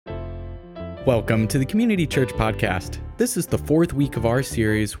Welcome to the Community Church Podcast. This is the fourth week of our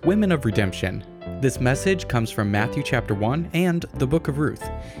series, Women of Redemption. This message comes from Matthew chapter 1 and the book of Ruth.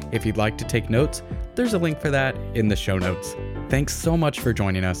 If you'd like to take notes, there's a link for that in the show notes. Thanks so much for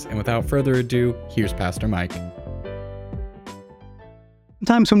joining us, and without further ado, here's Pastor Mike.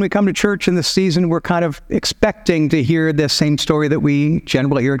 Sometimes when we come to church in this season, we're kind of expecting to hear the same story that we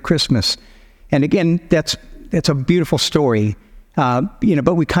generally hear at Christmas. And again, that's a beautiful story.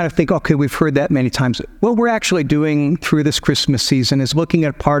 But we kind of think, okay, we've heard that many times. What we're actually doing through this Christmas season is looking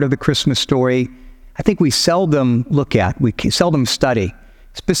at part of the Christmas story I think we seldom look at, we seldom study.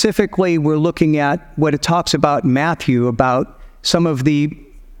 Specifically, we're looking at what it talks about in Matthew, about some of the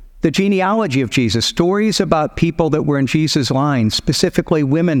genealogy of Jesus, stories about people that were in Jesus' line, specifically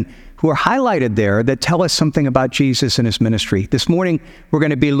women who are highlighted there that tell us something about Jesus and his ministry. This morning, we're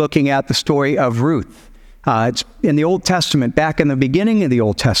going to be looking at the story of Ruth. It's in the Old Testament, back in the beginning of the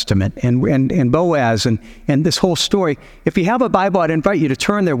Old Testament, and Boaz, and this whole story. If you have a Bible, I'd invite you to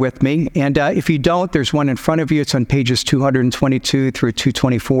turn there with me. And if you don't, there's one in front of you. It's on pages 222 through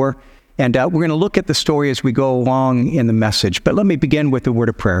 224. And we're going to look at the story as we go along in the message. But let me begin with a word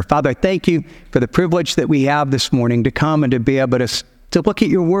of prayer. Father, I thank you for the privilege that we have this morning to come and to be able to look at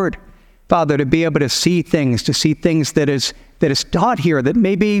your word. Father, to be able to see things that is taught here that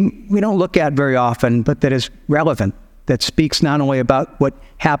maybe we don't look at very often, but that is relevant, that speaks not only about what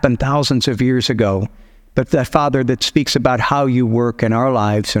happened thousands of years ago, but that, Father, that speaks about how you work in our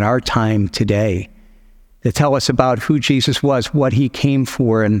lives and our time today, that tell us about who Jesus was, what he came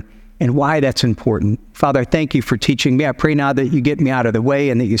for, and why that's important. Father, I thank you for teaching me. I pray now that you get me out of the way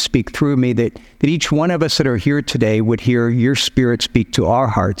and that you speak through me, that each one of us that are here today would hear your Spirit speak to our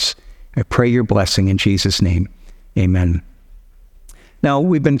hearts. I pray your blessing in Jesus' name. Amen. Now,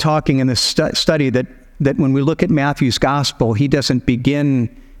 we've been talking in this study that when we look at Matthew's gospel, he doesn't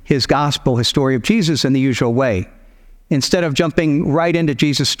begin his gospel, his story of Jesus, in the usual way. Instead of jumping right into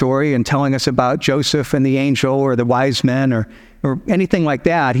Jesus' story and telling us about Joseph and the angel or the wise men or anything like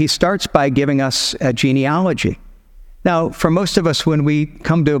that, he starts by giving us a genealogy. Now, for most of us, when we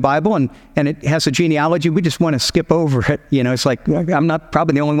come to a Bible and it has a genealogy, we just want to skip over it. It's like, I'm not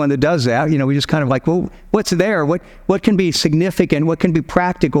probably the only one that does that. We just kind of like, well, what's there? What can be significant? What can be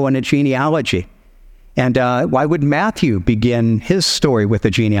practical in a genealogy? And why would Matthew begin his story with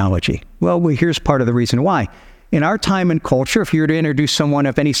a genealogy? Well, here's part of the reason why. In our time and culture, if you were to introduce someone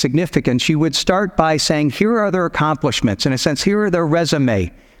of any significance, you would start by saying, here are their accomplishments. In a sense, here are their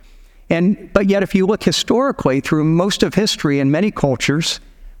resume. But yet, if you look historically through most of history in many cultures,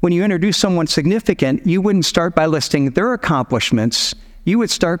 when you introduce someone significant, you wouldn't start by listing their accomplishments. You would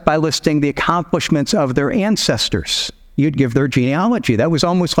start by listing the accomplishments of their ancestors. You'd give their genealogy. That was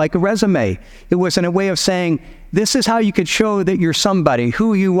almost like a resume. It wasn't a way of saying, this is how you could show that you're somebody,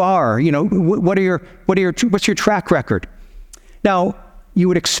 who you are. What's your track record? Now, you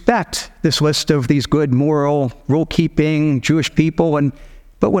would expect this list of these good, moral, rule-keeping Jewish people,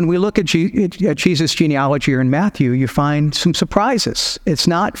 but when we look at Jesus' genealogy here in Matthew, you find some surprises. It's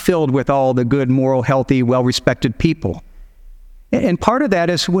not filled with all the good, moral, healthy, well-respected people. And part of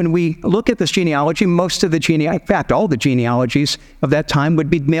that is when we look at this genealogy, in fact, all the genealogies of that time would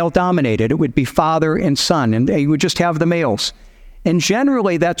be male-dominated. It would be father and son, and you would just have the males. And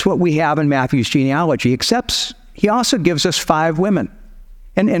generally, that's what we have in Matthew's genealogy, except he also gives us 5 women,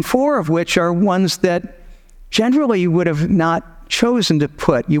 and 4 of which are ones that generally you would have not chosen to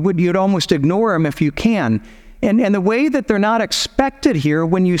put. You'd almost ignore them if you can. And the way that they're not expected here,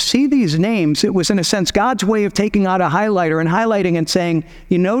 when you see these names, it was in a sense God's way of taking out a highlighter and highlighting and saying,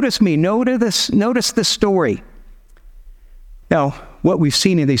 you notice me, notice this story. Now, what we've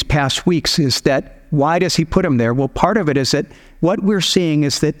seen in these past weeks is that, why does he put them there? Well, part of it is that what we're seeing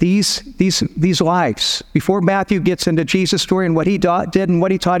is that these lives, before Matthew gets into Jesus' story and what he did and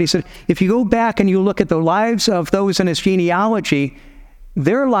what he taught, he said, if you go back and you look at the lives of those in his genealogy,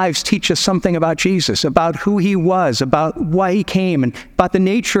 their lives teach us something about Jesus, about who he was, about why he came, and about the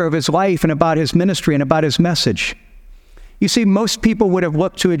nature of his life, and about his ministry, and about his message. You see, most people would have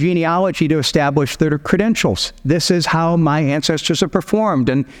looked to a genealogy to establish their credentials. This is how my ancestors have performed,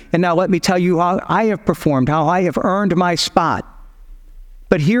 and now let me tell you how I have performed, how I have earned my spot.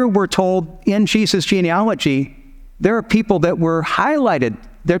 But here we're told in Jesus' genealogy, there are people that were highlighted,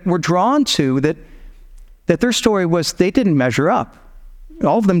 that were drawn to, that their story was they didn't measure up.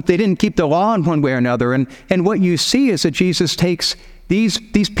 All of them, they didn't keep the law in one way or another. And what you see is that Jesus takes these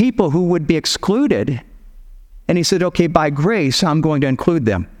people who would be excluded, and he said, okay, by grace, I'm going to include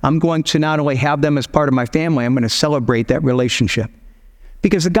them. I'm going to not only have them as part of my family, I'm going to celebrate that relationship.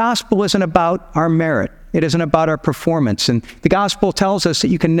 Because the gospel isn't about our merit. It isn't about our performance. And the gospel tells us that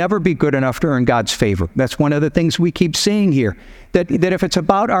you can never be good enough to earn God's favor. That's one of the things we keep seeing here, that if it's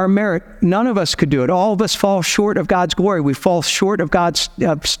about our merit, none of us could do it. All of us fall short of God's glory. We fall short of God's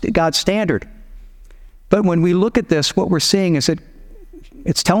standard. But when we look at this, what we're seeing is that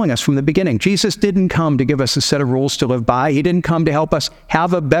it's telling us from the beginning, Jesus didn't come to give us a set of rules to live by. He didn't come to help us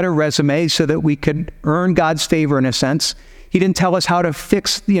have a better resume so that we could earn God's favor in a sense. He didn't tell us how to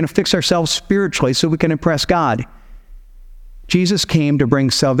fix ourselves spiritually so we can impress God. Jesus came to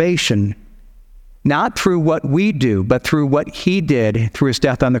bring salvation, not through what we do, but through what he did through his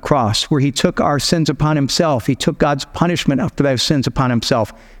death on the cross, where he took our sins upon himself. He took God's punishment for those sins upon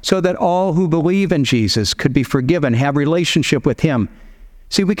himself, so that all who believe in Jesus could be forgiven, have relationship with him.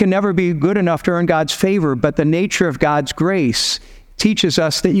 See, we can never be good enough to earn God's favor, but the nature of God's grace teaches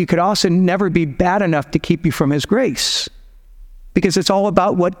us that you could also never be bad enough to keep you from his grace, because it's all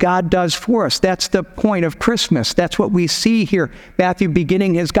about what God does for us. That's the point of Christmas. That's what we see here, Matthew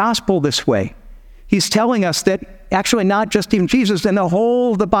beginning his gospel this way. He's telling us that actually not just even Jesus, in the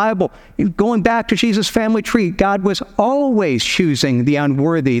whole of the Bible, going back to Jesus' family tree, God was always choosing the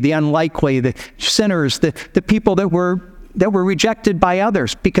unworthy, the unlikely, the sinners, the people that were rejected by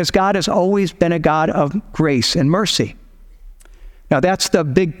others, because God has always been a God of grace and mercy. Now, that's the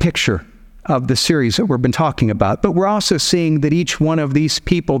big picture of the series that we've been talking about. But we're also seeing that each one of these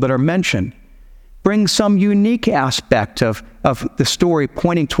people that are mentioned brings some unique aspect of the story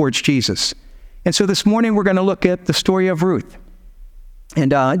pointing towards Jesus. And so this morning we're going to look at the story of Ruth.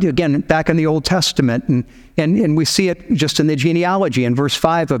 And again, back in the Old Testament, and we see it just in the genealogy. In verse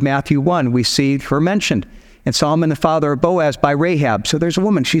 5 of Matthew 1, we see her mentioned. And Solomon, the father of Boaz, by Rahab. So there's a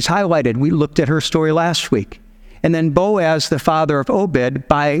woman, she's highlighted. We looked at her story last week. And then Boaz, the father of Obed,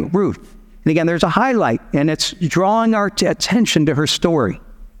 by Ruth. And again, there's a highlight, and it's drawing our attention to her story.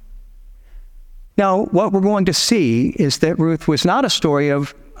 Now, what we're going to see is that Ruth was not a story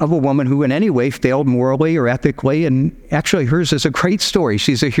of a woman who in any way failed morally or ethically, and actually hers is a great story.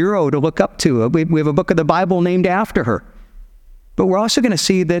 She's a hero to look up to. We have a book of the Bible named after her. But we're also going to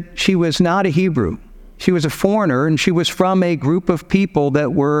see that she was not a Hebrew. She was a foreigner, and she was from a group of people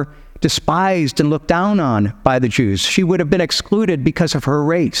that were despised and looked down on by the Jews. She would have been excluded because of her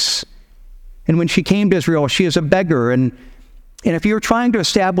race. And when she came to Israel, she is a beggar. And if you're trying to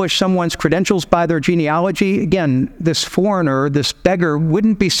establish someone's credentials by their genealogy, again, this foreigner, this beggar,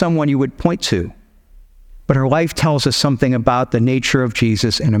 wouldn't be someone you would point to. But her life tells us something about the nature of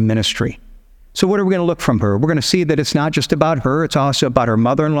Jesus and a ministry. So what are we going to look from her? We're going to see that it's not just about her. It's also about her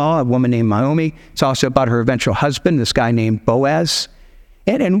mother-in-law, a woman named Naomi. It's also about her eventual husband, this guy named Boaz.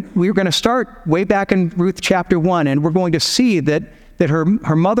 And we're going to start way back in Ruth chapter 1, and we're going to see that her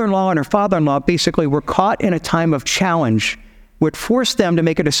mother-in-law and her father-in-law basically were caught in a time of challenge, would force them to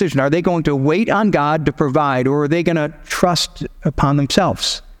make a decision. Are they going to wait on God to provide, or are they going to trust upon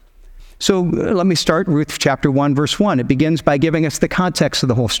themselves? So let me start Ruth chapter 1, verse 1. It begins by giving us the context of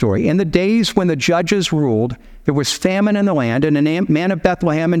the whole story. In the days when the judges ruled, there was famine in the land, and a man of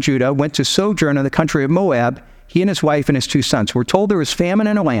Bethlehem in Judah went to sojourn in the country of Moab, he and his wife and his 2 sons. We're told there was famine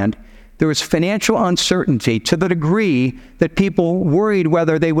in the land. There was financial uncertainty to the degree that people worried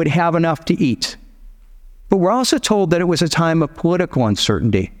whether they would have enough to eat. But we're also told that it was a time of political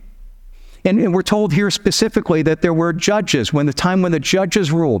uncertainty. And we're told here specifically that there were judges, when the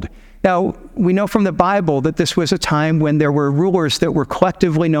judges ruled. Now, we know from the Bible that this was a time when there were rulers that were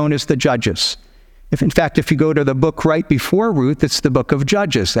collectively known as the judges. In fact, if you go to the book right before Ruth, it's the book of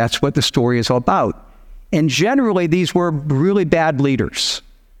Judges. That's what the story is all about. And generally, these were really bad leaders,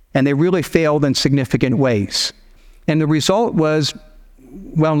 and they really failed in significant ways. And the result was,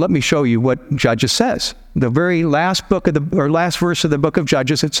 well, let me show you what Judges says. The very last last verse of the book of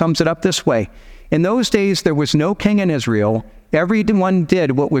Judges, it sums it up this way. In those days, there was no king in Israel. Everyone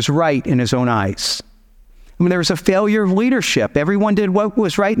did what was right in his own eyes. When there was a failure of leadership, everyone did what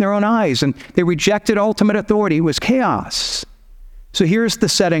was right in their own eyes, and they rejected ultimate authority. It was chaos. So here's the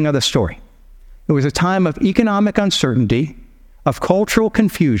setting of the story. It was a time of economic uncertainty, of cultural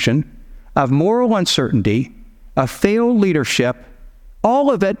confusion, of moral uncertainty, of failed leadership.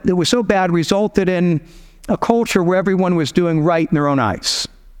 All of it that was so bad resulted in a culture where everyone was doing right in their own eyes.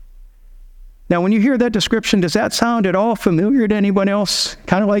 Now, when you hear that description, does that sound at all familiar to anyone else?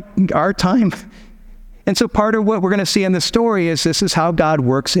 Kind of like our time? And so part of what we're going to see in the story is this is how God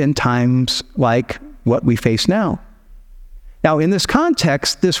works in times like what we face now. Now, in this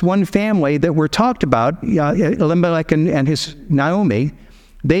context, this one family that we're talked about, Elimelech and his Naomi,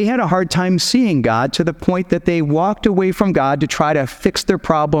 they had a hard time seeing God to the point that they walked away from God to try to fix their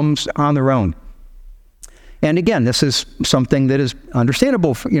problems on their own. And again, this is something that is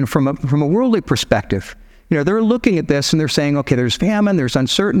understandable from a worldly perspective. they're looking at this and they're saying, okay, there's famine, there's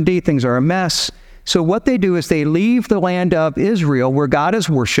uncertainty, things are a mess. So what they do is they leave the land of Israel where God is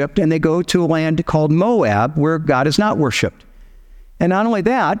worshipped, and they go to a land called Moab where God is not worshipped. And not only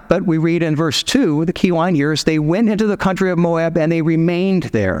that, but we read in verse 2, the key line here is they went into the country of Moab and they remained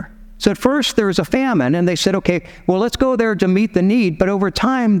there. So at first there was a famine and they said, okay, well, let's go there to meet the need. But over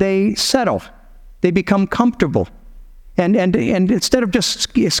time they settle. They become comfortable. And instead of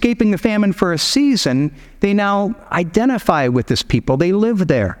just escaping the famine for a season, they now identify with this people. They live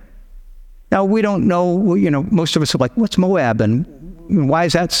there. Now, we don't know, most of us are like, what's Moab and why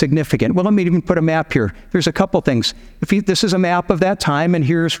is that significant? Well, let me even put a map here. There's a couple things. This is a map of that time, and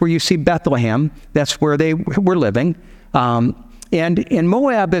here's where you see Bethlehem. That's where they were living. And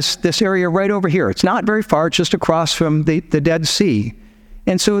Moab is this area right over here. It's not very far. It's just across from the Dead Sea.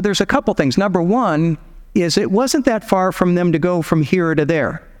 And so there's a couple things. Number one is it wasn't that far from them to go from here to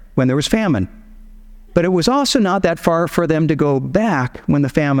there when there was famine. But it was also not that far for them to go back when the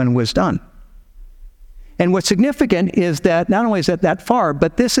famine was done. And what's significant is that not only is it that far,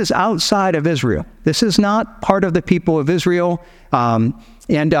 but this is outside of Israel. This is not part of the people of Israel. And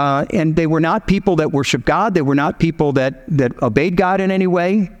they were not people that worship God. They were not people that obeyed God in any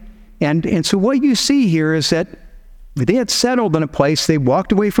way. And so what you see here is that they had settled in a place. They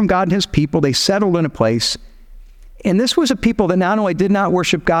walked away from God and his people. They settled in a place. And this was a people that not only did not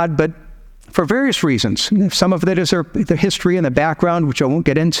worship God, but for various reasons. Some of it is their history and the background, which I won't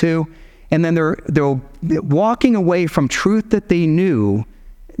get into. And then they're walking away from truth that they knew,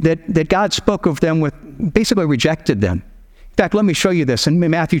 that God spoke of them with, basically rejected them. In fact, let me show you this in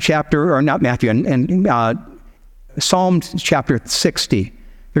Psalm chapter 60.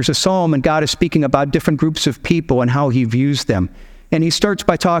 There's a psalm, and God is speaking about different groups of people and how he views them. And he starts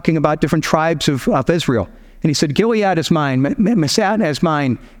by talking about different tribes of Israel. And he said, Gilead is mine, Manasseh is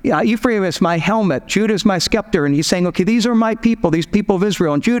mine, Ephraim is my helmet, Judah is my scepter. And he's saying, okay, these are my people, these people of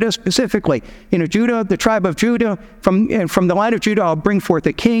Israel, and Judah specifically. Judah, the tribe of Judah, from the line of Judah, I'll bring forth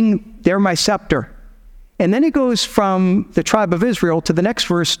a king, they're my scepter. And then he goes from the tribe of Israel to the next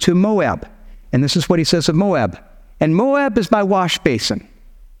verse to Moab. And this is what he says of Moab. And Moab is my wash basin.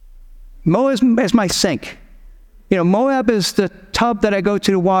 Moab is my sink. Moab is the tub that I go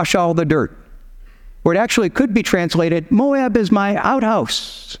to wash all the dirt. Or it actually could be translated, Moab is my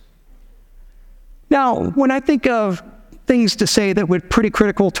outhouse. Now, when I think of things to say that were pretty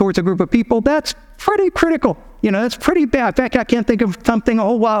critical towards a group of people, that's pretty critical. That's pretty bad. In fact, I can't think of something a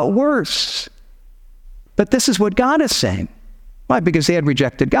whole lot worse. But this is what God is saying. Why? Because they had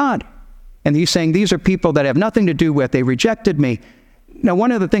rejected God. And he's saying, these are people that have nothing to do with, they rejected me. Now,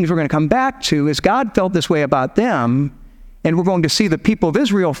 one of the things we're going to come back to is God felt this way about them, and we're going to see the people of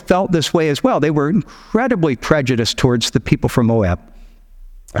Israel felt this way as well. They were incredibly prejudiced towards the people from Moab,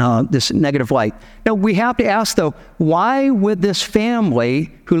 this negative light. Now, we have to ask, though, why would this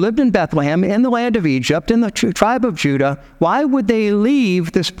family who lived in Bethlehem, in the land of Egypt, in the tribe of Judah, why would they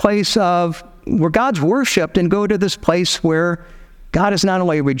leave this place where God's worshipped and go to this place where God is not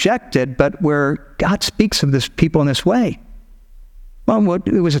only rejected, but where God speaks of this people in this way? Well,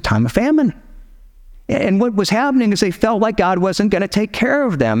 it was a time of famine. And what was happening is they felt like God wasn't going to take care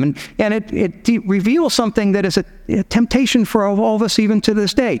of them. And it reveals something that is a temptation for all of us even to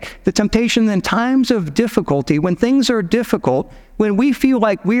this day. The temptation in times of difficulty, when things are difficult, when we feel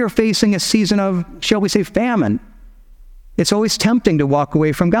like we are facing a season of, shall we say, famine, it's always tempting to walk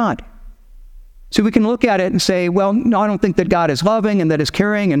away from God. So we can look at it and say, well, no, I don't think that God is loving and that is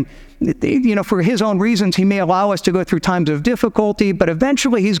caring. And, for his own reasons, he may allow us to go through times of difficulty, but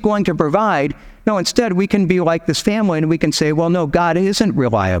eventually he's going to provide. No, instead, we can be like this family and we can say, well, no, God isn't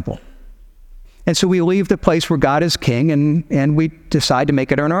reliable. And so we leave the place where God is king and we decide to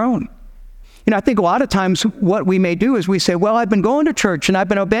make it on our own. I think a lot of times what we may do is we say, well, I've been going to church and I've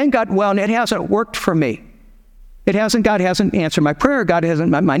been obeying God well, and it hasn't worked for me. God hasn't answered my prayer. God hasn't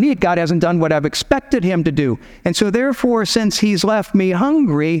met my need. God hasn't done what I've expected him to do. And so therefore, since he's left me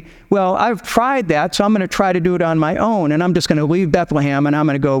hungry, well, I've tried that, so I'm going to try to do it on my own. And I'm just going to leave Bethlehem and I'm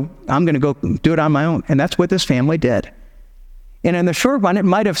going to go do it on my own. And that's what this family did. And in the short run, it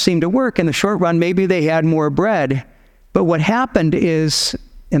might have seemed to work. In the short run, maybe they had more bread. But what happened is,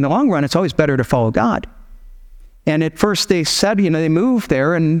 in the long run, it's always better to follow God. And at first they said, they moved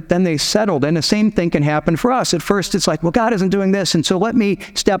there and then they settled. And the same thing can happen for us. At first it's like, well, God isn't doing this. And so let me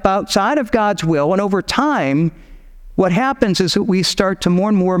step outside of God's will. And over time, what happens is that we start to more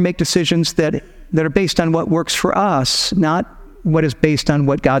and more make decisions that are based on what works for us, not what is based on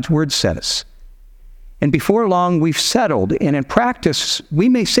what God's word says. And before long, we've settled. And in practice, we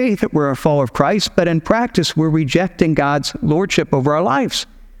may say that we're a follower of Christ, but in practice, we're rejecting God's lordship over our lives.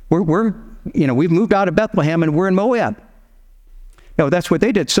 We're we've moved out of Bethlehem and we're in Moab. No, that's what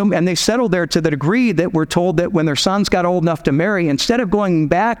they did. And they settled there to the degree that we're told that when their sons got old enough to marry, instead of going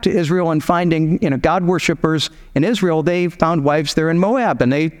back to Israel and finding, God worshipers in Israel, they found wives there in Moab,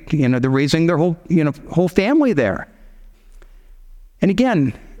 and they're raising their whole family there. And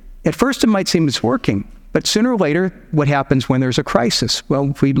again, at first it might seem it's working, but sooner or later, what happens when there's a crisis?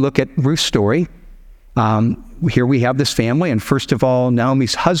 Well, if we look at Ruth's story, here we have this family, and first of all,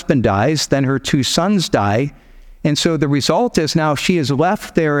 Naomi's husband dies, then her 2 sons die. And so the result is now she is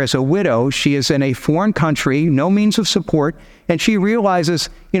left there as a widow. She is in a foreign country, no means of support, and she realizes,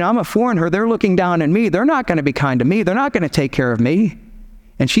 I'm a foreigner. They're looking down on me. They're not going to be kind to me. They're not going to take care of me.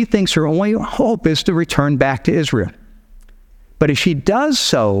 And she thinks her only hope is to return back to Israel. But as she does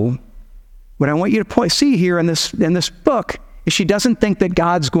so, what I want you to see here in this book is she doesn't think that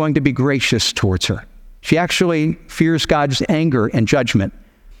God's going to be gracious towards her. She actually fears God's anger and judgment.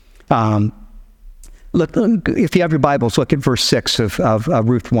 Look, if you have your Bibles, look at verse 6 of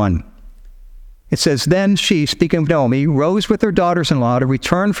Ruth 1. It says, Then she, speaking of Naomi, rose with her daughters-in-law to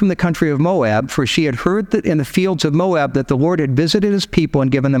return from the country of Moab, for she had heard that in the fields of Moab that the Lord had visited his people and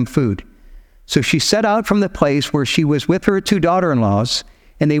given them food. So she set out from the place where she was with her 2 daughter-in-laws,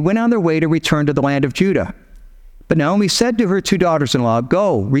 and they went on their way to return to the land of Judah. But Naomi said to her 2 daughters-in-law,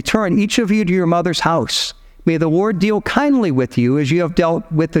 Go, return each of you to your mother's house. May the Lord deal kindly with you as you have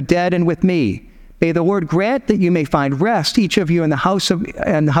dealt with the dead and with me. May the Lord grant that you may find rest, each of you in the house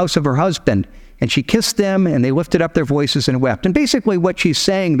of her husband. And she kissed them, and they lifted up their voices and wept. And basically what she's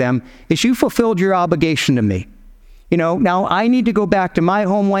saying them is, you fulfilled your obligation to me. Now I need to go back to my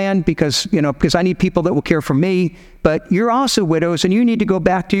homeland because I need people that will care for me. But you're also widows, and you need to go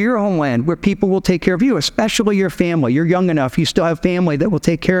back to your homeland where people will take care of you, especially your family. You're young enough. You still have family that will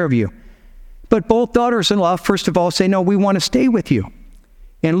take care of you. But both daughters-in-law, first of all, say, no, we want to stay with you.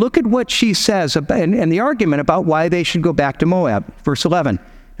 And look at what she says and the argument about why they should go back to Moab. Verse 11,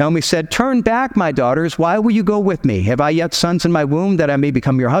 Naomi said, Turn back, my daughters. Why will you go with me? Have I yet sons in my womb that I may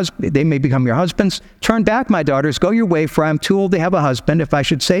become your husband? They may become your husbands. Turn back, my daughters. Go your way, for I am too old to have a husband. If I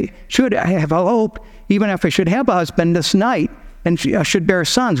should I have a hope, even if I should have a husband this night and should bear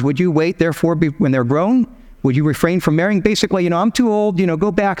sons, would you wait, therefore, when they're grown? Would you refrain from marrying? Basically, I'm too old.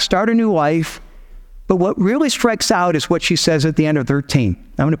 Go back, start a new life. But what really strikes out is what she says at the end of 13.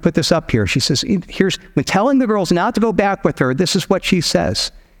 I'm going to put this up here. She says, when telling the girls not to go back with her, this is what she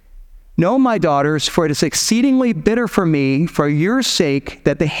says. No, my daughters, for it is exceedingly bitter for me, for your sake,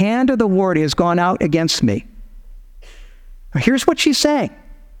 that the hand of the Lord has gone out against me. Now, here's what she's saying.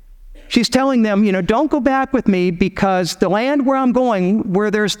 She's telling them, don't go back with me because the land where I'm going,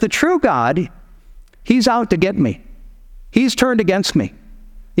 where there's the true God, he's out to get me. He's turned against me.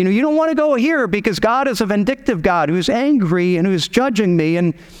 You don't want to go here because God is a vindictive God who's angry and who's judging me.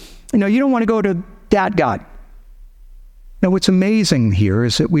 And, you don't want to go to that God. Now, what's amazing here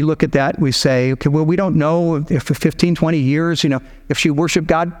is that we look at that, we say, okay, well, we don't know if for 15, 20 years, if she worshiped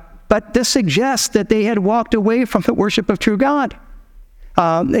God. But this suggests that they had walked away from the worship of true God.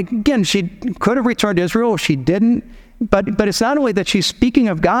 Again, she could have returned to Israel. She didn't. But it's not only that she's speaking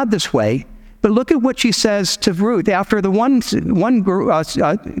of God this way, but look at what she says to Ruth. After the one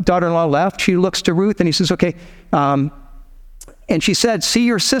daughter-in-law left, she looks to Ruth and he says, okay, and she said, see,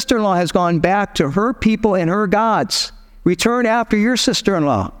 your sister-in-law has gone back to her people and her gods. Return after your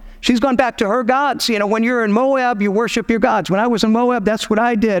sister-in-law. She's gone back to her gods. When you're in Moab, you worship your gods. When I was in Moab, that's what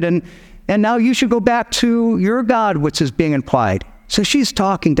I did. And now you should go back to your God, which is being implied. So she's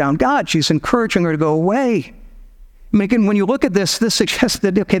talking down God. She's encouraging her to go away. Again, when you look at this suggests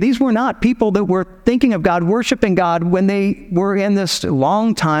that, okay, these were not people that were thinking of God, worshiping God when they were in this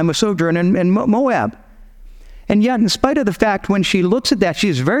long time of sojourn in Moab. And yet, in spite of the fact, when she looks at that, she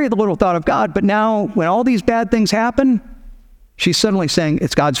has very little thought of God. But now, when all these bad things happen, she's suddenly saying,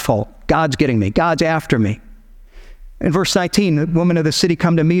 it's God's fault. God's getting me. God's after me. In verse 19, the women of the city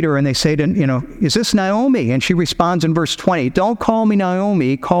come to meet her, and they say to, is this Naomi? And she responds in verse 20, don't call me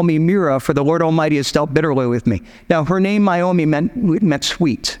Naomi, call me Mira, for the Lord Almighty has dealt bitterly with me. Now, her name Naomi meant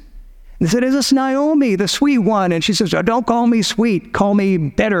sweet. And they said, is this Naomi, the sweet one? And she says, oh, don't call me sweet, call me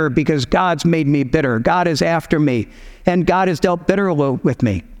bitter, because God's made me bitter. God is after me, and God has dealt bitterly with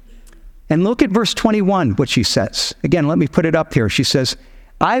me. And look at verse 21, what she says. Again, let me put it up here. She says,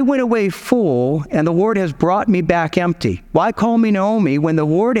 I went away full, and the Lord has brought me back empty. Why call me Naomi when the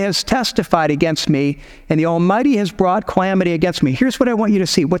Lord has testified against me, and the Almighty has brought calamity against me? Here's what I want you to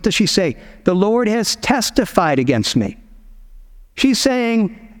see. What does she say? The Lord has testified against me. She's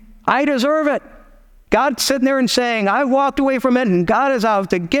saying, I deserve it. God's sitting there and saying, I walked away from it, and God is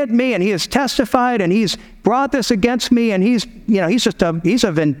out to get me, and he has testified, and he's brought this against me, and he's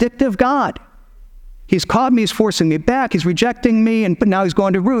a vindictive God. He's caught me, he's forcing me back, he's rejecting me, but now he's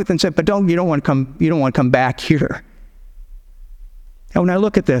going to Ruth and said, but you don't want to come back here. Now, when I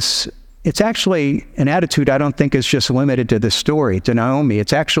look at this, it's actually an attitude I don't think is just limited to this story, to Naomi.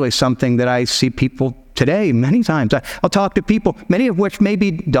 It's actually something that I see people today many times. I'll talk to people, many of which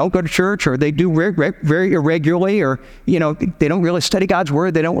maybe don't go to church, or they do very irregularly, or they don't really study God's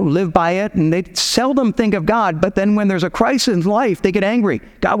word, they don't live by it, and they seldom think of God. But then when there's a crisis in life, they get angry.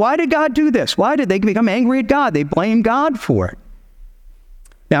 God, why did God do this? Why did they become angry at God? They blame God for it.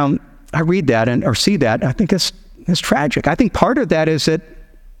 Now, I read that or see that, and I think it's tragic. I think part of that is that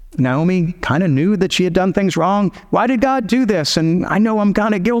Naomi kind of knew that she had done things wrong. Why did God do this? And I know I'm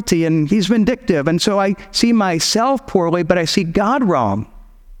kind of guilty, and he's vindictive. And so I see myself poorly, but I see God wrong.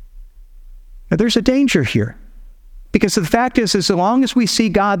 Now, there's a danger here. Because the fact is, as long as we see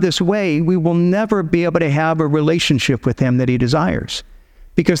God this way, we will never be able to have a relationship with him that he desires.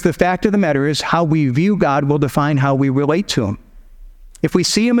 Because the fact of the matter is, how we view God will define how we relate to him. If we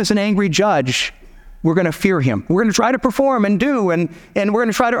see him as an angry judge, we're going to fear him. We're going to try to perform and do, and we're going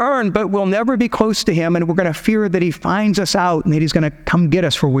to try to earn, but we'll never be close to him, and we're going to fear that he finds us out and that he's going to come get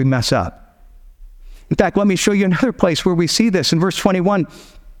us where we mess up. In fact, let me show you another place where we see this. In verse 21,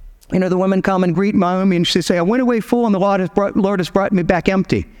 the women come and greet Naomi, and she say, I went away full, and the Lord has brought me back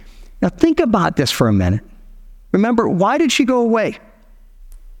empty. Now think about this for a minute. Remember, why did she go away?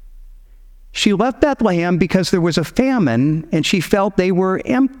 She left Bethlehem because there was a famine, and she felt they were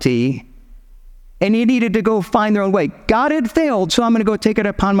empty, and he needed to go find their own way. God had failed, so I'm going to go take it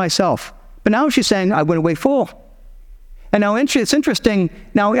upon myself. But now she's saying, I went away full. And now it's interesting,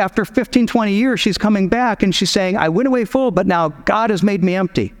 now after 15, 20 years, she's coming back and she's saying, I went away full, but now God has made me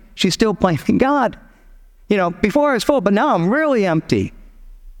empty. She's still blaming God. Before I was full, but now I'm really empty.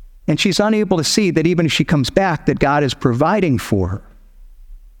 And she's unable to see that even if she comes back, that God is providing for her.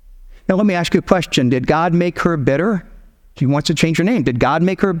 Now let me ask you a question. Did God make her bitter? She wants to change her name. Did God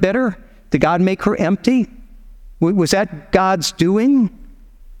make her bitter? Did God make her empty? Was that God's doing?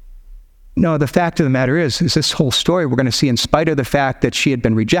 No, the fact of the matter is this whole story we're going to see, in spite of the fact that she had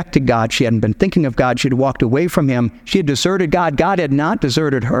been rejecting God, she hadn't been thinking of God, she had walked away from him, she had deserted God, God had not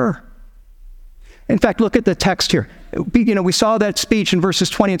deserted her. In fact, look at the text here. We saw that speech in verses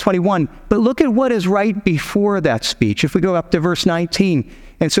 20 and 21, but look at what is right before that speech. If we go up to verse 19,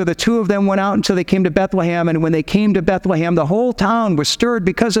 and so the two of them went out until they came to Bethlehem, and when they came to Bethlehem, the whole town was stirred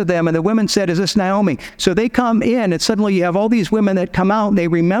because of them, and the women said, is this Naomi? So they come in, and suddenly you have all these women that come out, and they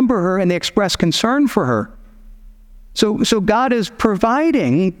remember her, and they express concern for her. So God is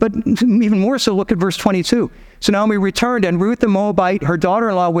providing, but even more so, look at verse 22. So Naomi returned, and Ruth the Moabite, her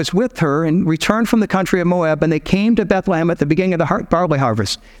daughter-in-law, was with her, and returned from the country of Moab, and they came to Bethlehem at the beginning of the barley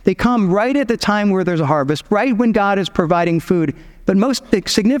harvest. They come right at the time where there's a harvest, right when God is providing food. But most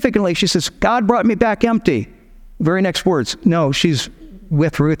significantly, she says, God brought me back empty. Very next words. No, she's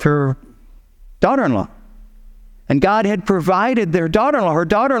with Ruth, her daughter-in-law. And God had provided their daughter-in-law. Her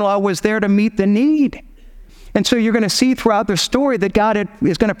daughter-in-law was there to meet the need. And so you're going to see throughout the story that God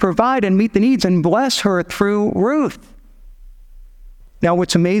is going to provide and meet the needs and bless her through Ruth. Now,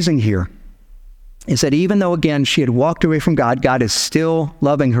 what's amazing here is that even though, again, she had walked away from God, God is still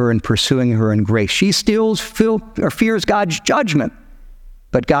loving her and pursuing her in grace. She still fears God's judgment,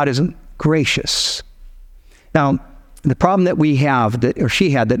 but God isn't gracious. Now, the problem that we have, or she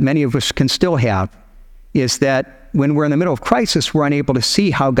had, that many of us can still have, is that when we're in the middle of crisis, we're unable to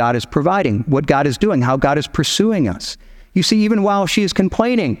see how God is providing, what God is doing, how God is pursuing us. You see, even while she is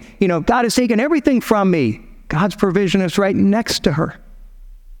complaining, God has taken everything from me, God's provision is right next to her.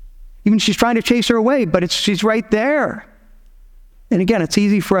 Even she's trying to chase her away, but she's right there. And again, it's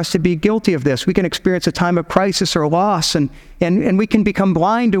easy for us to be guilty of this. We can experience a time of crisis or loss, and we can become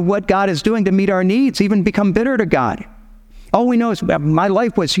blind to what God is doing to meet our needs, even become bitter to God. All we know is my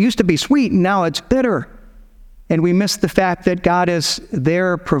life used to be sweet, and now it's bitter. And we miss the fact that God is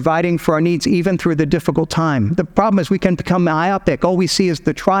there providing for our needs even through the difficult time. The problem is we can become myopic. All we see is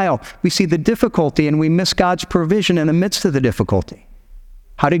the trial. We see the difficulty, and we miss God's provision in the midst of the difficulty.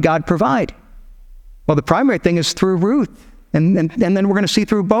 How did God provide? Well, the primary thing is through Ruth. And then we're going to see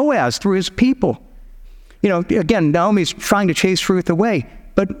through Boaz, through his people. Again, Naomi's trying to chase Ruth away,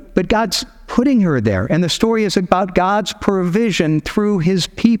 but God's putting her there. And the story is about God's provision through his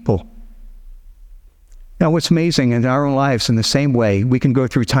people. Now, what's amazing in our own lives, in the same way, we can go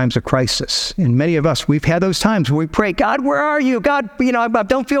through times of crisis. And many of us, we've had those times where we pray, God, where are you? God, I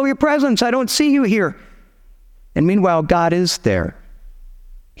don't feel your presence. I don't see you here. And meanwhile, God is there.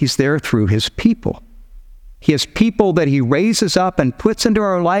 He's there through his people. He has people that he raises up and puts into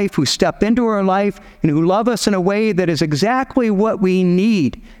our life, who step into our life, and who love us in a way that is exactly what we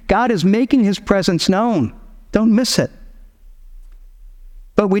need. God is making his presence known. Don't miss it.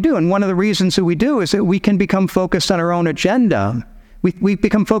 But we do, and one of the reasons that we do is that we can become focused on our own agenda. We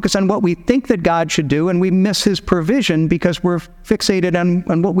become focused on what we think that God should do, and we miss his provision because we're fixated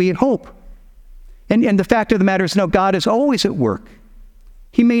on what we hope. And the fact of the matter is, no, God is always at work.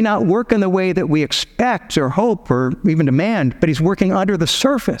 He may not work in the way that we expect or hope or even demand, but he's working under the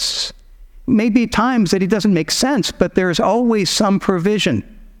surface. Maybe times that he doesn't make sense, but there's always some provision.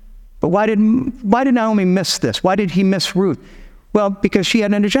 But why did Naomi miss this? Why did he miss Ruth? Well, because she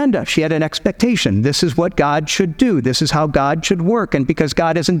had an agenda. She had an expectation. This is what God should do. This is how God should work. And because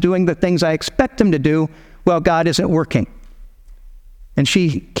God isn't doing the things I expect him to do, well, God isn't working. And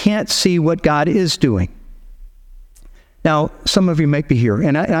she can't see what God is doing. Now, some of you might be here,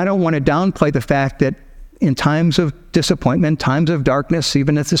 and I don't want to downplay the fact that in times of disappointment, times of darkness,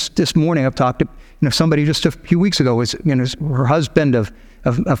 even as this morning I've talked to somebody just a few weeks ago, her husband of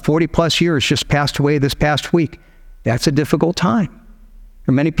 40 plus years just passed away this past week. That's a difficult time.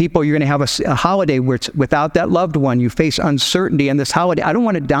 For many people, you're going to have a holiday where it's without that loved one. You face uncertainty in this holiday. I don't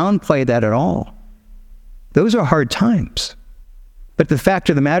want to downplay that at all. Those are hard times. But the fact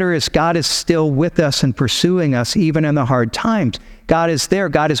of the matter is, God is still with us and pursuing us even in the hard times. God is there.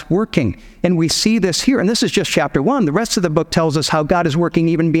 God is working. And we see this here. And this is just chapter 1. The rest of the book tells us how God is working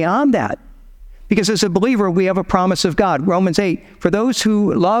even beyond that. Because as a believer, we have a promise of God. Romans 8, for those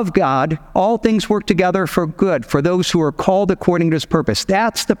who love God, all things work together for good, for those who are called according to his purpose.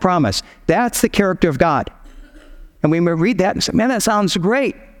 That's the promise. That's the character of God. And we may read that and say, man, that sounds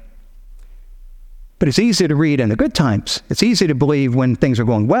great. But it's easy to read in the good times. It's easy to believe when things are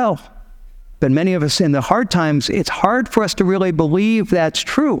going well. But many of us in the hard times, it's hard for us to really believe that's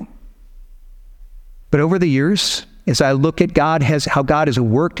true. But over the years, as I look at God, how God has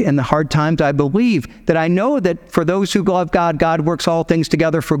worked in the hard times, I believe that I know that for those who love God, God works all things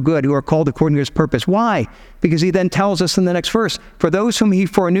together for good, who are called according to his purpose. Why? Because he then tells us in the next verse, for those whom he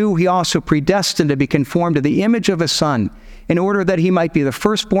foreknew, he also predestined to be conformed to the image of his Son, in order that he might be the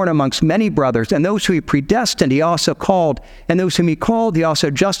firstborn amongst many brothers. And those who he predestined, he also called. And those whom he called, he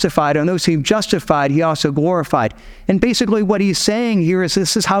also justified. And those whom he justified, he also glorified. And basically what he's saying here is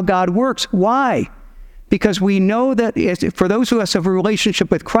this is how God works. Why? Because we know that for those of us who have a relationship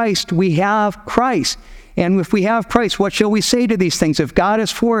with Christ, we have Christ. And if we have Christ, what shall we say to these things? If God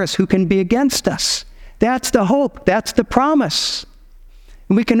is for us, who can be against us? That's the hope. That's the promise.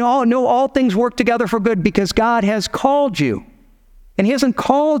 And we can all know all things work together for good because God has called you. And he hasn't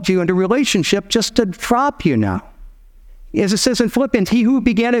called you into relationship just to drop you now. As it says in Philippians, he who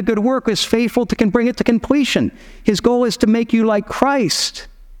began a good work is faithful to bring it to completion. His goal is to make you like Christ.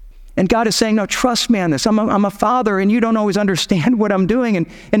 And God is saying, no, trust me on this. I'm a father, and you don't always understand what I'm doing.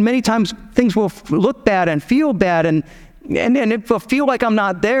 And many times things will look bad and feel bad, and it will feel like I'm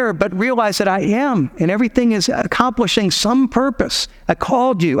not there, but realize that I am. And everything is accomplishing some purpose. I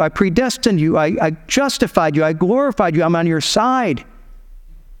called you. I predestined you. I justified you. I glorified you. I'm on your side.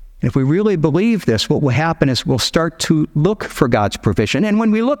 And if we really believe this, what will happen is we'll start to look for God's provision. And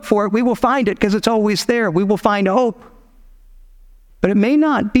when we look for it, we will find it because it's always there. We will find hope. But it may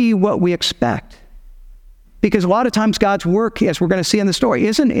not be what we expect. Because a lot of times God's work, as we're going to see in the story,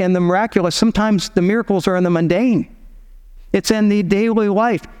 isn't in the miraculous. Sometimes the miracles are in the mundane. It's in the daily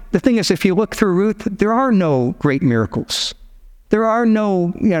life. The thing is, if you look through Ruth, there are no great miracles. There are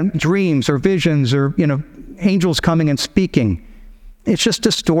no dreams or visions or angels coming and speaking. It's just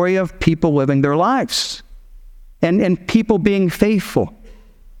a story of people living their lives and people being faithful.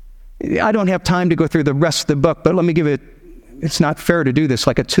 I don't have time to go through the rest of the book, but let me give it. It's not fair to do this,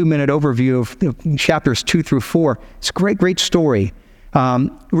 like a 2-minute overview of chapters 2 through 4. It's a great story.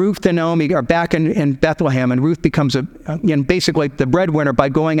 Ruth and Naomi are back in Bethlehem, and Ruth becomes basically the breadwinner by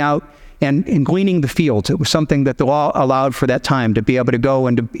going out and gleaning the fields. It was something that the law allowed for that time, to be able to go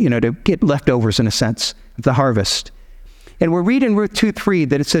and to get leftovers, in a sense, of the harvest. And we're reading Ruth 2:3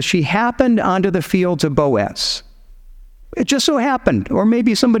 that it says, she happened onto the fields of Boaz. It just so happened, or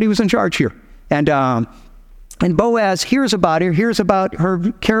maybe somebody was in charge here. And Boaz hears about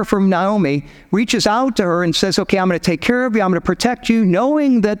her care for Naomi, reaches out to her and says, okay, I'm going to take care of you. I'm going to protect you,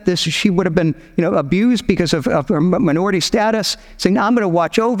 knowing that she would have been, abused because of her minority status, saying, I'm going to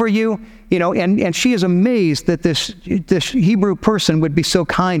watch over you, and she is amazed that this Hebrew person would be so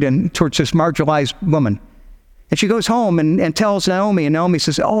kind towards this marginalized woman. And she goes home and tells Naomi, and Naomi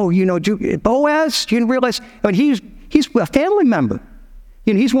says, oh, Boaz, you didn't realize, he's a family member.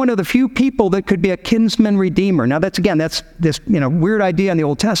 he's one of the few people that could be a kinsman redeemer. Now that's this weird idea in the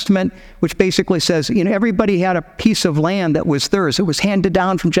Old Testament, which basically says, everybody had a piece of land that was theirs. It was handed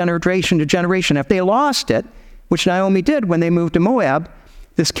down from generation to generation. If they lost it, which Naomi did when they moved to Moab,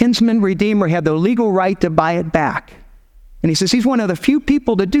 this kinsman redeemer had the legal right to buy it back. And he says he's one of the few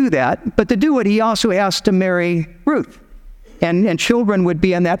people to do that, but to do it, he also has to marry Ruth. And children would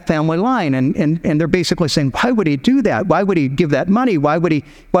be in that family line. And they're basically saying, why would he do that? Why would he give that money? Why would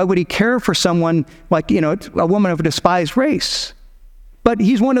he care for someone like, a woman of a despised race? But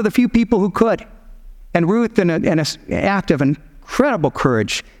he's one of the few people who could. And Ruth, in an act of incredible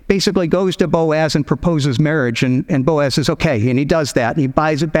courage, basically goes to Boaz and proposes marriage. And Boaz says, okay. And he does that, and he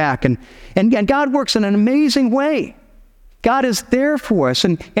buys it back. And God works in an amazing way. God is there for us.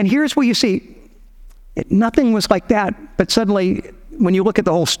 And here's what you see. Nothing was like that, but suddenly, when you look at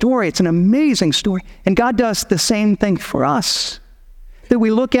the whole story, it's an amazing story. And God does the same thing for us. That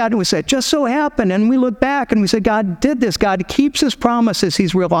we look at and we say, it just so happened, and we look back and we say, God did this. God keeps his promises.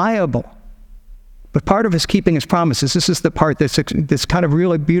 He's reliable. But part of his keeping his promises, this is the part that's kind of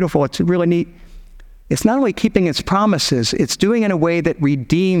really beautiful. It's really neat. It's not only keeping his promises, it's doing it in a way that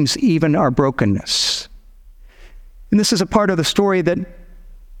redeems even our brokenness. And this is a part of the story that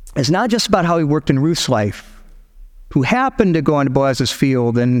is not just about how he worked in Ruth's life, who happened to go into Boaz's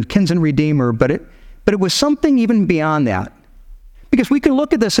field and kinsman redeemer, but it was something even beyond that. Because we can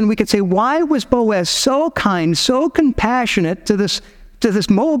look at this and we could say, why was Boaz so kind, so compassionate to this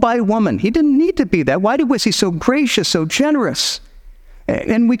Moabite woman? He didn't need to be that. Why was he so gracious, so generous?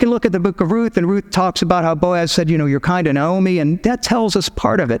 And we can look at the book of Ruth, and Ruth talks about how Boaz said, you're kind to Naomi, and that tells us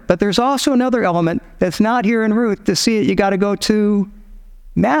part of it. But there's also another element that's not here in Ruth. To see it, you got to go to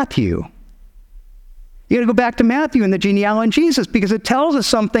Matthew. You got to go back to Matthew and the genealogy of Jesus, because it tells us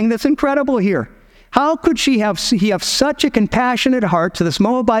something that's incredible here. How could he have such a compassionate heart to this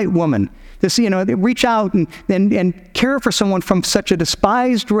Moabite woman? Reach out and care for someone from such a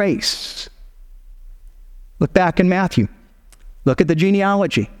despised race. Look back in Matthew. Look at the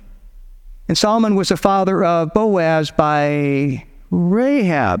genealogy. And Solomon was the father of Boaz by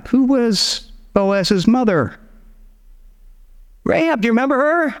Rahab. Who was Boaz's mother? Rahab, do you remember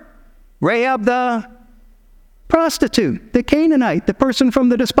her? Rahab the prostitute, the Canaanite, the person from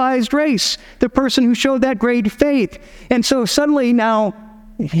the despised race, the person who showed that great faith. And so suddenly now,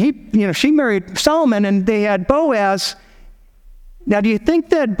 she married Solomon and they had Boaz. Now, do you think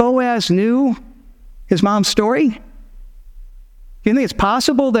that Boaz knew his mom's story? Do you think it's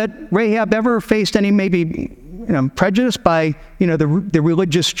possible that Rahab ever faced any prejudice by, the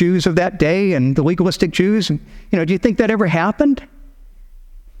religious Jews of that day and the legalistic Jews? And, do you think that ever happened?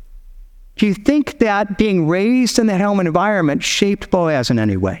 Do you think that being raised in that home environment shaped Boaz in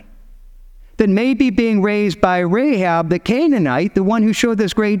any way? That maybe being raised by Rahab, the Canaanite, the one who showed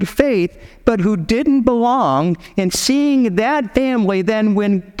this great faith, but who didn't belong, and seeing that family, then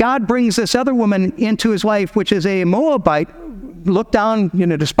when God brings this other woman into his life, which is a Moabite, looked down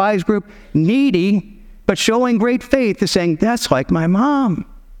in a despised group, needy, but showing great faith, is saying, that's like my mom.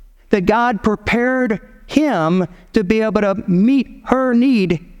 That God prepared him to be able to meet her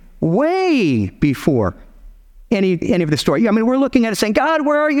need way before any of the story. We're looking at it saying, God,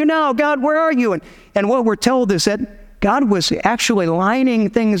 where are you now? God, where are you? And what we're told is that God was actually lining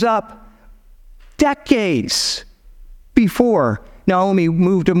things up decades before Naomi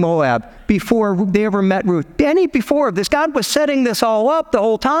moved to Moab, before they ever met Ruth. Before this, God was setting this all up the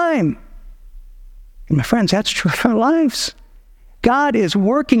whole time. And my friends, that's true in our lives. God is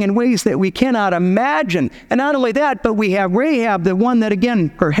working in ways that we cannot imagine. And not only that, but we have Rahab, the one that, again,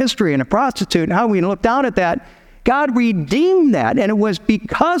 her history and a prostitute, and how we look down at that. God redeemed that, and it was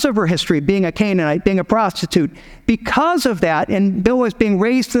because of her history, being a Canaanite, being a prostitute, because of that, and Bill was being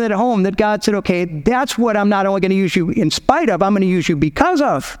raised in that home, that God said, okay, that's what I'm not only going to use you in spite of, I'm going to use you because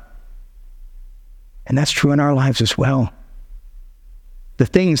of. And that's true in our lives as well. The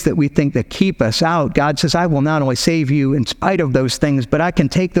things that we think that keep us out, God says, I will not only save you in spite of those things, but I can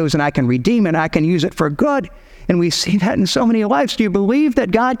take those and I can redeem it, I can use it for good. And we see that in so many lives. Do you believe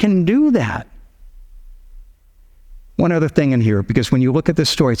that God can do that? One other thing in here, because when you look at this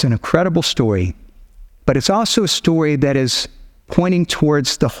story, it's an incredible story, but it's also a story that is pointing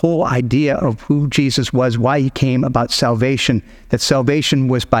towards the whole idea of who Jesus was, why he came, about salvation, that salvation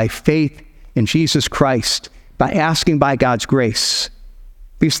was by faith in Jesus Christ, by asking by God's grace.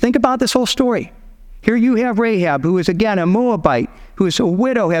 Because think about this whole story. Here you have Rahab, who is, again, a Moabite, who is a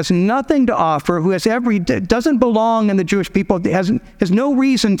widow, has nothing to offer, who doesn't belong in the Jewish people, has no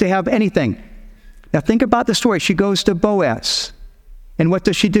reason to have anything. Now think about the story. She goes to Boaz. And what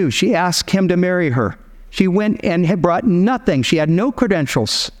does she do? She asks him to marry her. She went and had brought nothing. She had no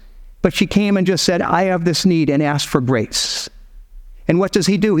credentials, but she came and just said, I have this need, and asked for grace. And what does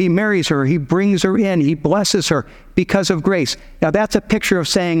he do? He marries her. He brings her in. He blesses her because of grace. Now, that's a picture of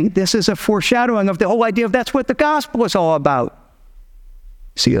saying this is a foreshadowing of the whole idea of that's what the gospel is all about.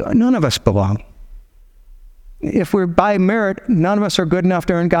 See, none of us belong. If we're by merit, none of us are good enough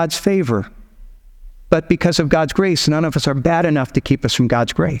to earn God's favor. But because of God's grace, none of us are bad enough to keep us from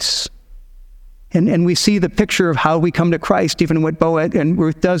God's grace. And we see the picture of how we come to Christ, even what Boaz and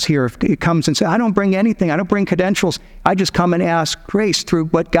Ruth does here. It comes and says, I don't bring anything. I don't bring credentials. I just come and ask grace through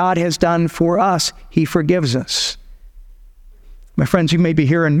what God has done for us. He forgives us. My friends, you may be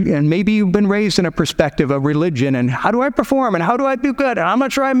here and maybe you've been raised in a perspective of religion and how do I perform and how do I do good and I'm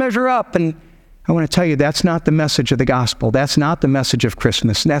not sure I measure up. And I want to tell you, that's not the message of the gospel. That's not the message of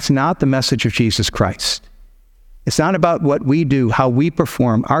Christmas. That's not the message of Jesus Christ. It's not about what we do, how we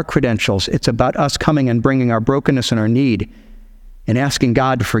perform, our credentials. It's about us coming and bringing our brokenness and our need and asking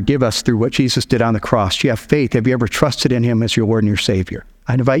God to forgive us through what Jesus did on the cross. Do you have faith? Have you ever trusted in him as your Lord and your Savior?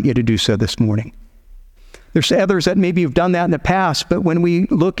 I invite you to do so this morning. There's others that maybe you've done that in the past, but when we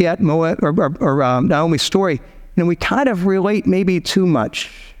look at Moab or Naomi's story, we kind of relate maybe too much.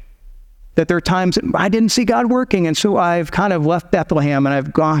 That there are times that I didn't see God working, and so I've kind of left Bethlehem, and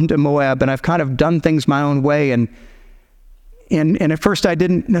I've gone to Moab, and I've kind of done things my own way. And at first I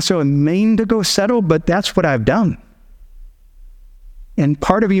didn't necessarily mean to go settle, but that's what I've done. And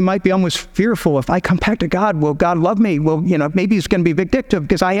part of you might be almost fearful, if I come back to God, will God love me? Well, maybe he's going to be vindictive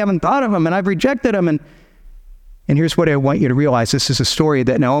because I haven't thought of him, and I've rejected him. And here's what I want you to realize. This is a story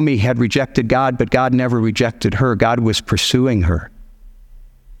that Naomi had rejected God, but God never rejected her. God was pursuing her.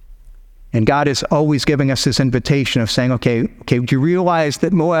 And God is always giving us this invitation of saying, okay, do you realize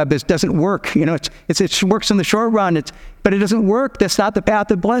that Moab doesn't work? It works in the short run, but it doesn't work. That's not the path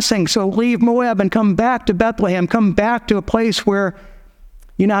of blessing. So leave Moab and come back to Bethlehem. Come back to a place where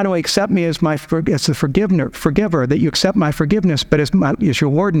you not only accept me as the forgiver, that you accept my forgiveness, but as your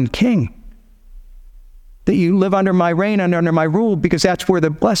Lord and King. That you live under my reign and under my rule, because that's where the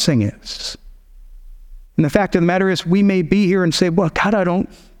blessing is. And the fact of the matter is, we may be here and say, well, God, I don't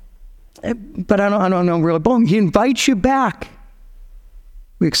know really. He invites you back.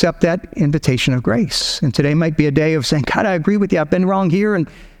 We accept that invitation of grace. And today might be a day of saying, God, I agree with you. I've been wrong here,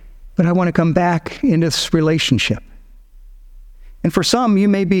 but I want to come back into this relationship. And for some, you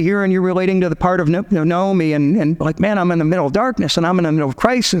may be here and you're relating to the part of Naomi and like, man, I'm in the middle of darkness and I'm in the middle of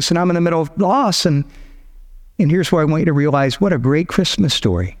crisis and I'm in the middle of loss. And here's where I want you to realize what a great Christmas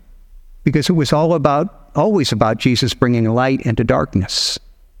story. Because it was always about Jesus bringing light into darkness.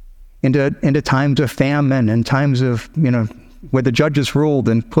 Into times of famine and times of, where the judges ruled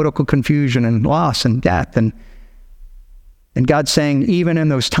and political confusion and loss and death. And God saying, even in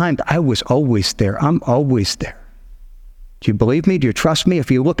those times, I was always there. I'm always there. Do you believe me? Do you trust me?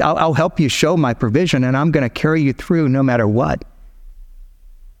 If you look, I'll help you show my provision, and I'm going to carry you through no matter what.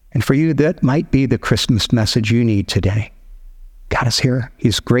 And for you, that might be the Christmas message you need today. God is here.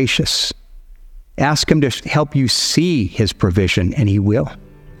 He's gracious. Ask him to help you see his provision, and he will.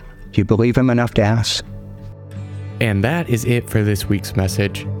 Do you believe him enough to ask? And that is it for this week's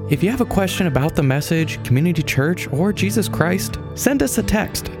message. If you have a question about the message, community church, or Jesus Christ, send us a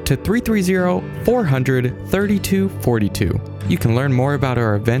text to 330-400-3242. You can learn more about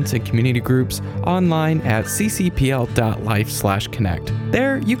our events and community groups online at ccpl.life/connect.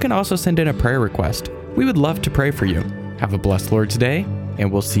 There, you can also send in a prayer request. We would love to pray for you. Have a blessed Lord's Day,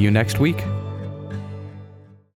 and we'll see you next week.